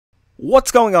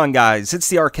What's going on, guys? It's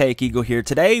the Archaic Eagle here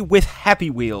today with Happy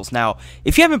Wheels. Now,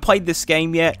 if you haven't played this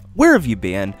game yet, where have you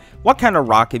been? What kind of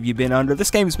rock have you been under?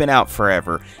 This game's been out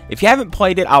forever. If you haven't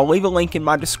played it, I'll leave a link in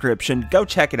my description. Go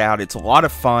check it out. It's a lot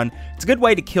of fun. It's a good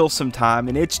way to kill some time,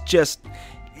 and it's just,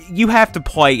 you have to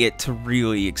play it to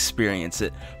really experience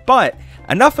it. But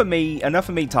enough of me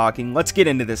talking. Let's get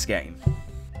into this game.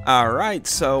 Alright,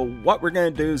 so what we're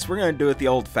going to do is we're going to do it the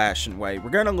old-fashioned way. We're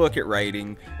going to look at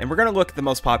rating, and we're going to look at the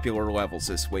most popular levels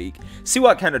this week. See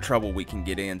what kind of trouble we can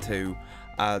get into.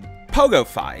 Pogo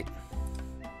fight.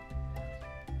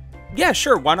 Yeah,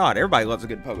 sure, why not? Everybody loves a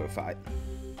good pogo fight.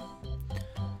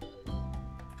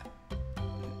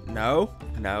 No,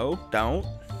 don't.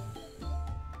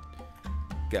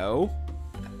 Go.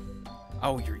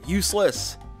 Oh, you're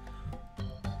useless.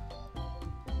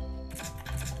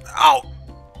 Oh!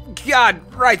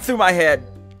 God, right through my head.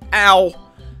 Ow.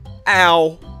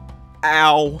 Ow.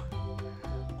 Ow.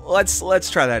 Let's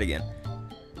try that again.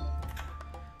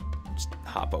 Just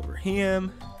hop over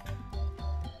him.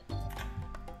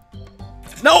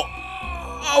 No!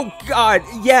 Oh, God.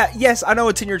 Yeah, yes, I know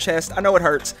it's in your chest. I know it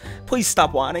hurts. Please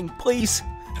stop whining. Please.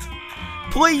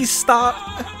 Please stop.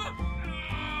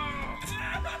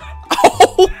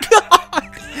 Oh, God.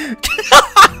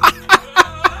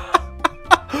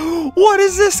 What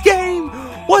is this game?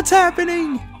 What's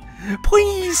happening?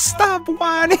 Please stop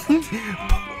whining.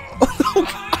 Oh,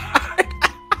 God.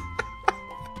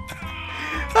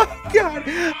 Oh, God.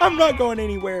 I'm not going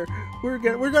anywhere. We're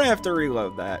gonna have to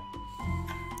reload that.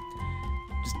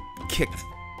 Just kick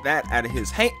that out of his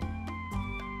hand.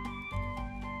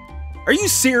 Are you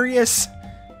serious?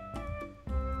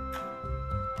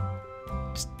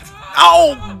 Just,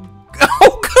 oh!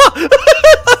 Oh, God!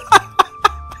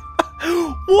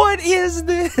 What is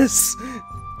this?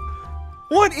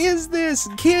 What is this?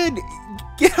 Kid,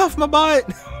 get off my butt.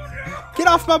 Get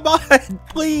off my butt,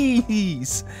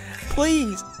 please.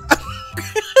 Please.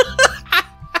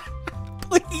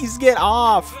 Please get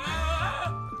off.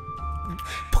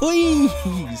 Please.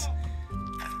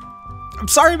 I'm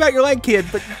sorry about your leg, kid,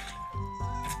 but...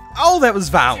 Oh, that was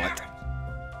violent.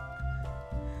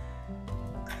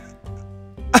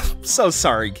 I'm so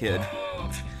sorry, kid.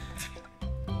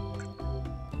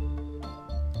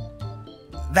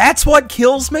 That's what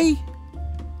kills me?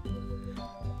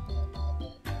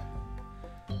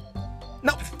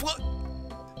 No.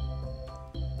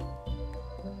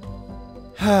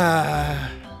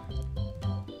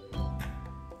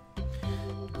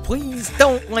 Please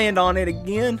don't land on it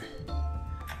again.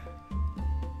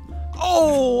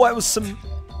 Oh, that was some...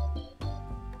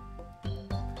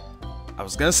 I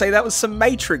was gonna say that was some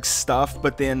Matrix stuff,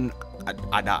 but then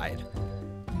I died.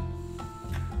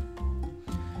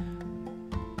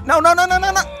 No.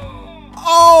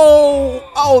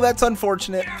 Oh, that's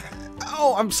unfortunate.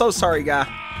 Oh, I'm so sorry, guy.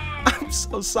 I'm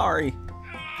so sorry.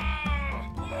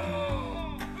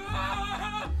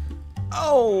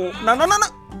 Oh, no.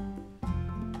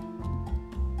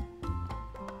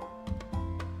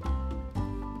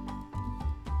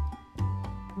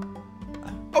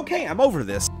 Okay, I'm over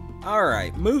this. All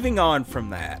right, moving on from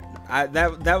that.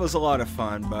 That was a lot of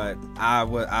fun, but I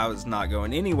was not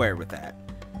going anywhere with that.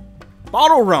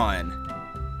 Bottle run!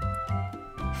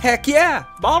 Heck yeah!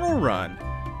 Bottle run!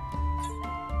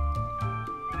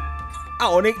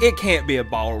 Oh, and it can't be a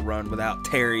bottle run without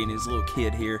Terry and his little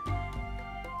kid here.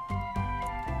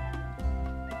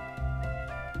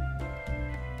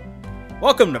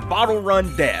 Welcome to Bottle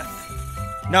Run Death.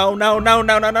 No,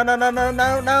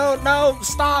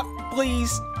 stop!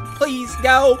 Please,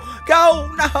 go!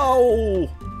 No!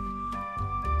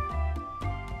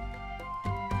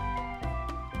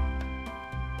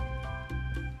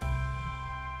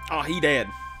 Oh, he dead.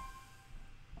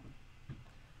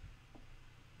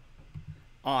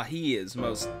 Oh, he is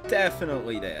most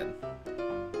definitely dead.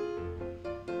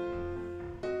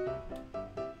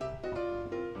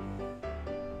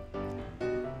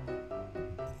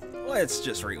 Let's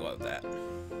just reload that.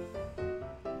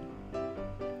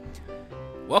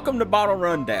 Welcome to Bottle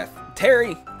Run Death.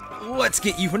 Terry, let's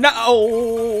get you.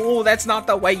 No, that's not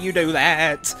the way you do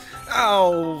that.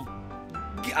 Oh,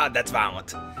 God, that's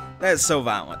violent. That is so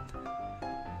violent.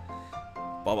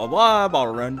 Blah, blah, blah.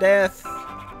 Bottle Run Death.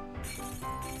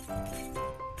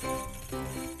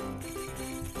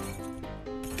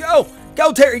 Go!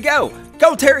 Go, Terry, go!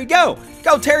 Go, Terry, go!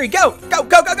 Go, Terry, go! Go!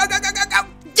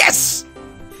 Yes!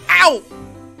 Ow!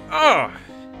 Ugh.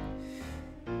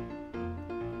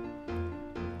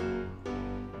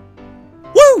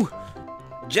 Woo!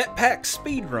 Jetpack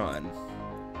speed run.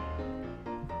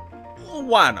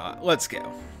 Why not? Let's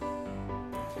go.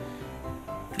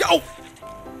 Go!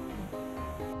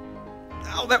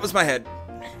 that was my head.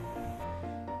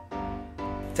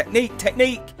 Technique,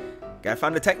 technique. Gotta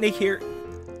find a technique here.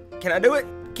 Can I do it?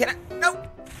 Can I? No.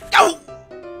 Go!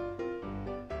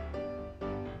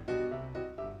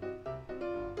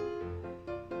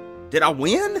 Did I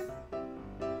win?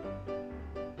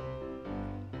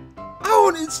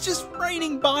 Oh, and it's just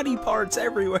raining body parts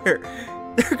everywhere.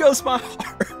 There goes my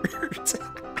heart.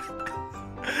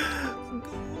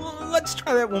 Let's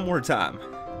try that one more time.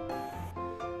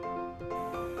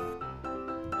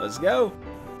 Let's go.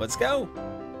 Let's go.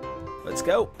 Let's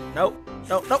go. No,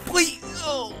 no, no, please.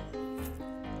 Oh.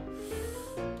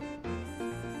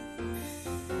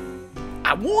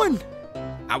 I won.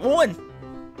 I won.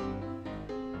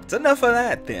 It's enough of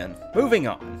that then. Moving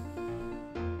on.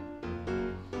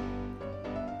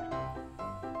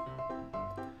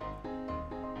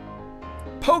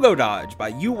 Pogo dodge by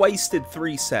you wasted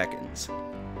 3 seconds.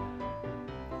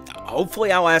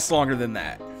 Hopefully I'll last longer than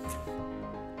that.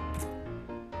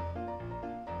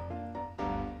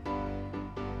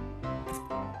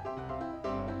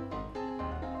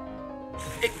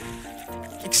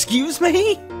 Excuse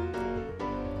me?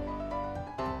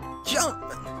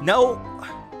 Jump. No.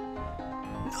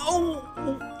 No.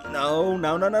 No,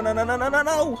 no, no, no, no, no, no, no, no,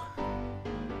 no.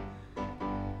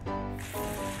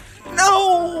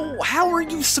 No! How are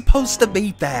you supposed to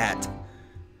beat that?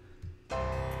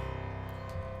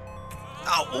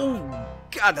 Oh,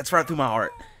 God, that's right through my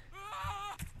heart.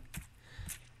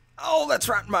 Oh, that's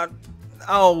right in my...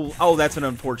 Oh, that's an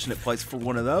unfortunate place for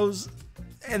one of those.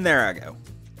 And there I go.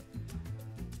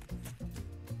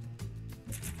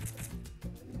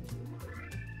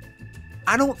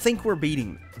 I don't think we're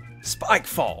beating Spike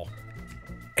Fall.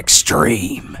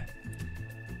 Extreme.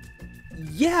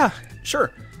 Yeah,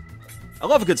 sure. I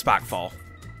love a good Spike Fall.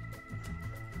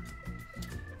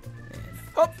 And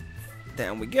up.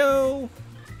 Down we go.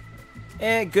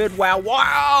 And good wow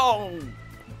wow.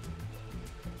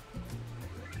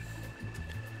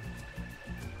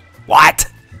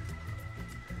 What?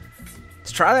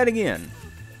 Let's try that again.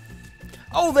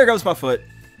 Oh, there goes my foot.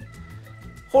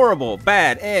 Horrible,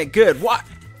 bad, and good. What?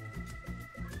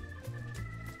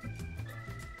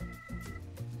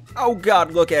 Oh,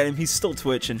 God, look at him. He's still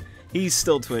twitching. He's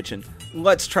still twitching.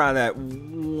 Let's try that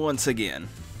once again.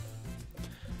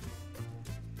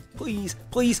 Please,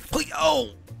 please, please.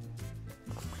 Oh!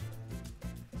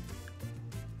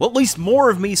 Well, at least more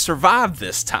of me survived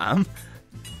this time.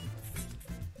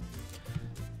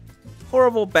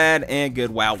 Horrible, bad, and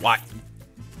good. Wow, what?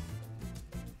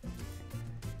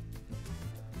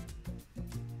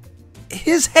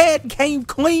 His head came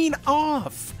clean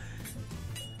off.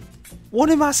 What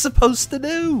am I supposed to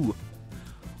do?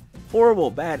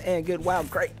 Horrible, bad, and good. Wow,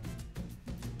 great.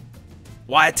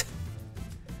 What?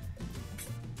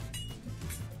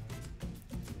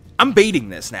 I'm beating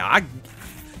this now.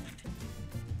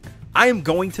 I am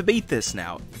going to beat this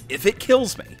now. If it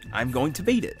kills me, I'm going to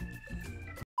beat it.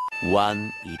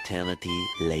 One eternity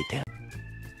later.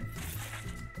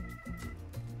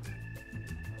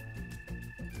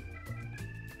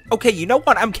 Okay, you know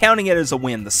what? I'm counting it as a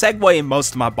win. The Segway and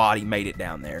most of my body made it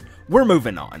down there. We're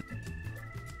moving on.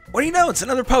 What do you know? It's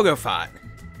another pogo fight.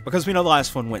 Because we know the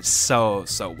last one went so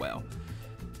well.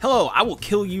 Hello, I will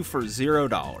kill you for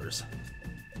 $0.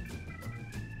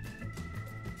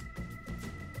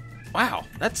 Wow,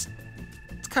 that's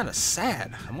kind of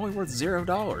sad. I'm only worth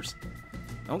 $0.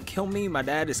 Don't kill me, my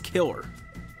dad is killer.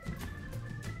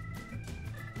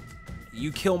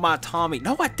 You kill my Tommy.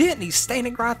 No, I didn't. He's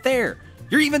standing right there.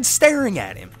 You're even staring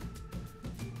at him.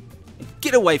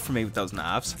 Get away from me with those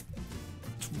knives.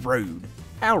 It's rude.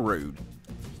 How rude.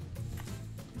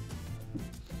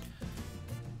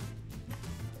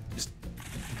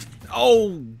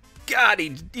 Oh, God,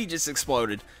 he just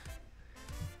exploded.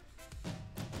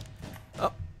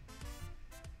 Oh.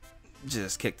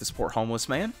 Just kicked this poor homeless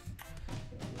man.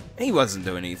 He wasn't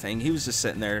doing anything. He was just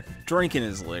sitting there drinking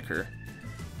his liquor.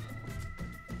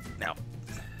 Now.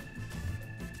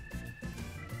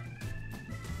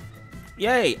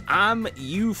 Yay, I'm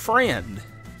you friend.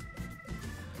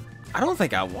 I don't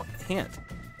think I want hint.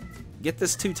 Get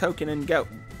this 2 token and go.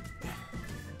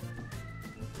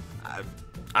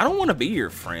 I don't want to be your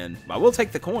friend. I will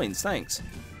take the coins, thanks.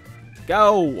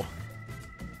 Go.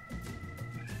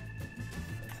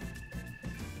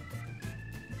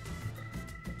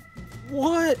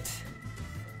 What?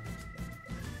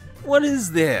 What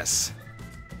is this?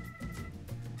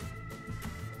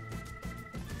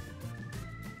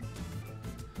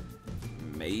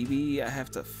 Maybe I have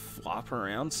to flop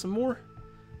around some more?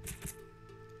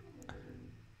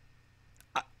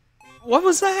 What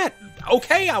was that?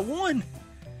 Okay, I won.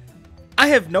 I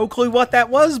have no clue what that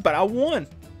was, but I won.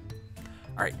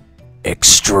 Alright.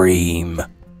 Extreme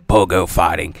pogo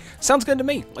fighting. Sounds good to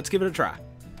me. Let's give it a try.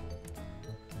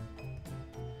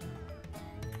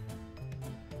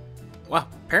 Well,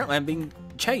 apparently I'm being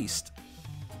chased.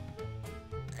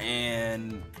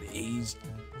 And he's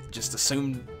just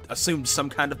assumed some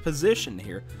kind of position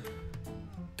here.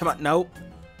 Come on, nope.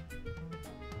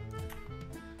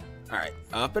 Alright,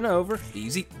 up and over.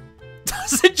 Easy.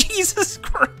 Jesus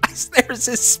Christ, there's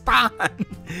his spine.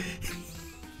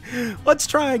 Let's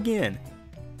try again.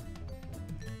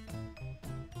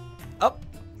 Up.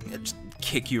 Just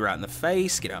kick you right in the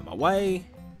face. Get out of my way.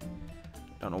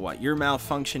 Don't know what your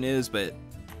malfunction is, but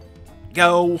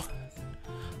go.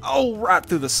 Oh, right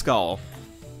through the skull.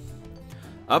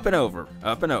 Up and over.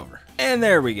 Up and over. And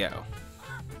there we go.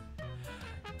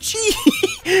 Gee,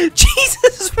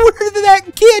 Jesus, where did that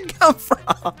kid come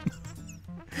from?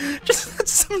 Just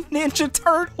that's some Ninja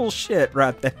Turtle shit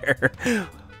right there.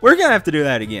 We're gonna have to do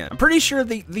that again. I'm pretty sure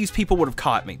these people would have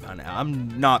caught me by now.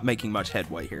 I'm not making much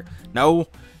headway here. No,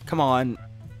 come on.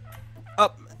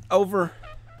 Up, over.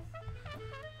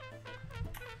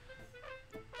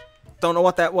 Don't know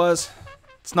what that was.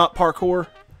 It's not parkour.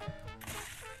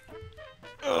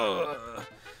 Ugh.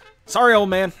 Sorry, old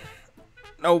man.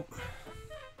 Nope.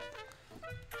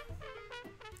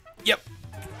 Yep.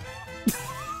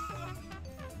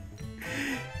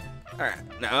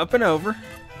 Alright, now up and over.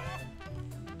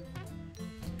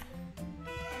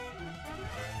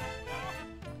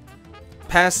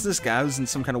 Past this guy who's in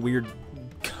some kind of weird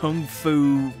kung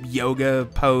fu yoga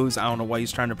pose. I don't know what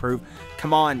he's trying to prove.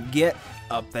 Come on, get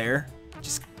up there.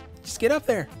 Just get up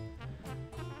there.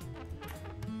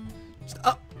 Just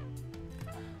up.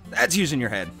 That's using your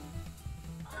head.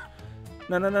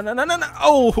 No, no, no, no, no, no, no.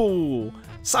 Oh,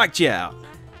 psyched you out.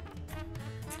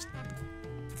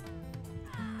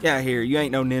 Get out here. You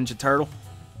ain't no Ninja Turtle.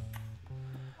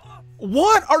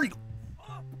 What are you?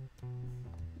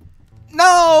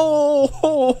 No!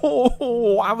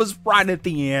 I was right at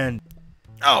the end.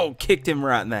 Oh, kicked him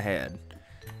right in the head.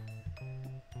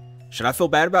 Should I feel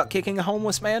bad about kicking a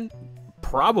homeless man?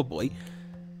 Probably.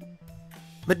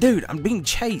 But dude, I'm being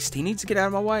chased. He needs to get out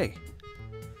of my way.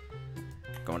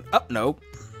 Going up, nope.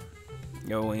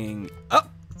 Going up.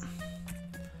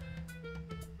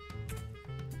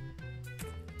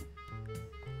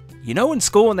 You know in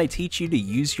school when they teach you to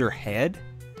use your head?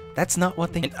 That's not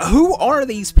what they... And who are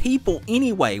these people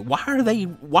anyway? Why are they...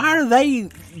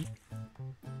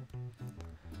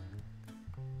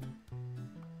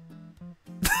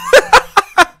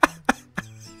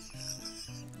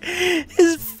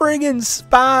 His friggin'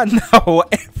 spine, though,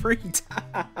 every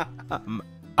time.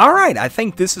 Alright, I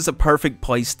think this is a perfect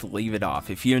place to leave it off.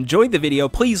 If you enjoyed the video,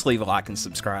 please leave a like and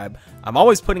subscribe. I'm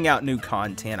always putting out new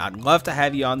content. I'd love to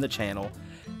have you on the channel.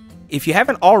 If you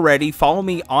haven't already, follow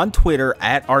me on Twitter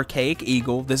at Archaic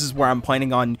Eagle. This is where I'm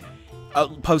planning on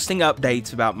posting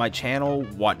updates about my channel,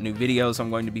 what new videos I'm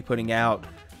going to be putting out,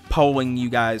 polling you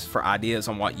guys for ideas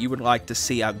on what you would like to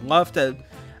see. I'd love to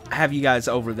have you guys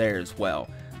over there as well.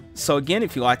 So again,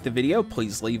 if you liked the video,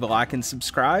 please leave a like and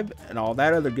subscribe and all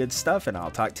that other good stuff, and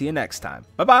I'll talk to you next time.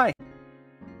 Bye-bye!